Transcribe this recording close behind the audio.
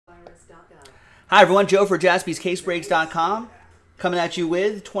Hi everyone, Joe for JaspysCaseBreaks.com coming at you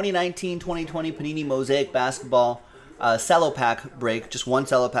with 2019-2020 Panini Mosaic Basketball Cello Pack break. Just one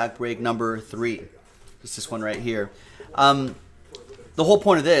Cello Pack break, number 3. It's this one right here. The whole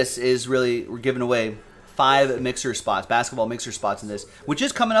point of this is really we're giving away 5 mixer spots, basketball mixer spots in this, which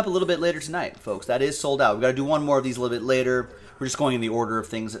is coming up a little bit later tonight, folks. That is sold out. We've got to do one more of these a little bit later. We're just going in the order of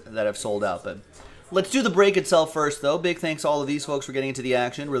things that have sold out. But let's do the break itself first, though. Big thanks to all of these folks for getting into the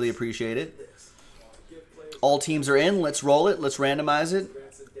action. Really appreciate it. All teams are in. Let's roll it. Let's randomize it.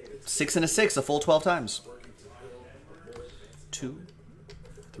 6 and a 6, a full 12 times. 2,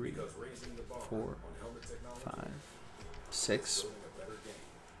 3, 4, 5, 6,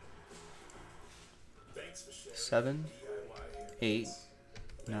 7, 8,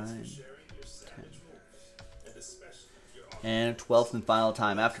 9, 10. And 12th and final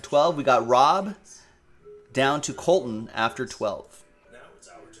time. After 12, we got Rob down to Colton after 12.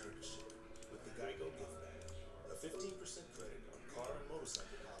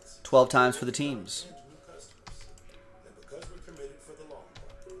 12 times for the teams.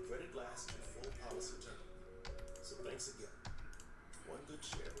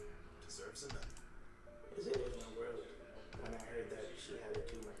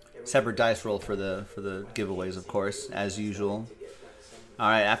 Separate dice roll for the giveaways, of course, as usual. All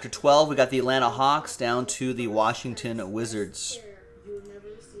right, after 12, we got the Atlanta Hawks down to the Washington Wizards.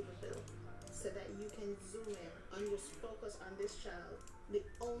 The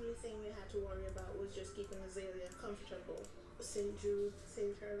only thing we had to worry about was just keeping Azalea comfortable. St. Jude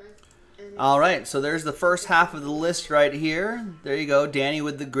saved her life. All right, so there's the first half of the list right here. There you go, Danny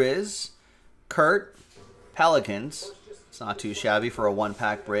with the Grizz. Kurt, Pelicans. It's not too shabby for a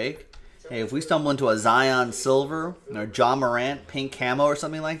one-pack break. Hey, if we stumble into a Zion Silver or John Morant pink camo or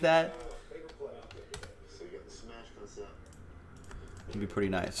something like that, it'd be pretty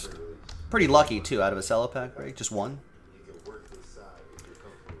nice. Pretty lucky, too, out of a Cello Pack break. Just one.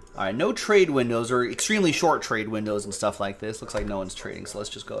 All right, no trade windows or extremely short trade windows and stuff like this. Looks like no one's trading, so let's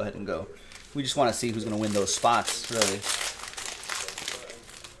just go ahead and go. We just want to see who's going to win those spots, really.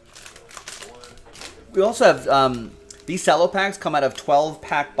 We also have these Cello Packs come out of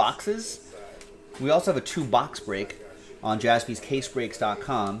 12-pack boxes. We also have a 2-box break on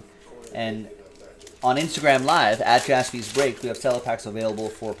JaspysCaseBreaks.com. And on Instagram Live, at JaspysBreaks, we have Cello Packs available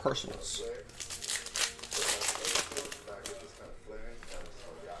for personals.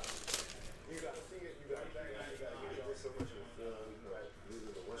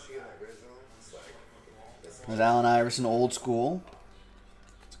 There's Allen Iverson, old school.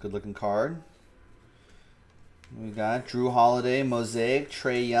 It's a good-looking card. We got Drew Holiday, Mosaic,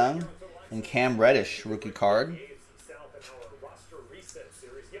 Trae Young, and Cam Reddish, rookie card.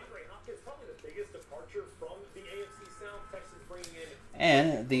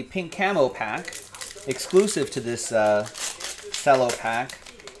 And the pink camo pack, exclusive to this Cello Pack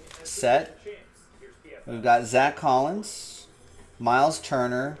set. We've got Zach Collins, Miles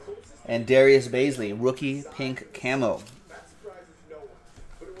Turner, and Darius Baisley, rookie pink camo.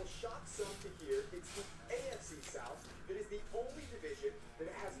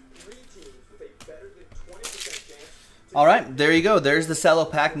 All right, there you go. There's the Cello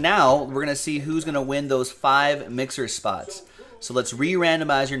Pack. Now we're going to see who's going to win those 5 mixer spots. So let's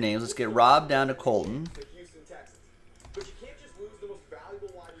re-randomize your names. Let's get Rob down to Colton.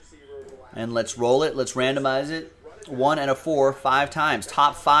 And let's roll it. Let's randomize it. 1 and a 4, 5 times.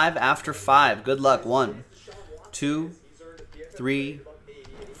 Top 5 after 5. Good luck. 1, 2, 3,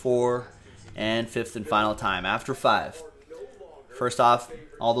 4, and 5th and final time after 5. First off,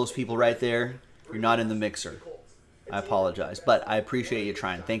 all those people right there, you're not in the mixer. I apologize, but I appreciate you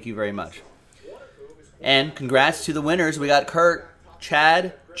trying. Thank you very much. And congrats to the winners. We got Kurt,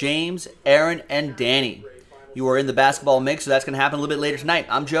 Chad, James, Aaron, and Danny. You are in the basketball mix, so that's going to happen a little bit later tonight.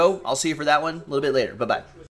 I'm Joe. I'll see you for that one a little bit later. Bye-bye.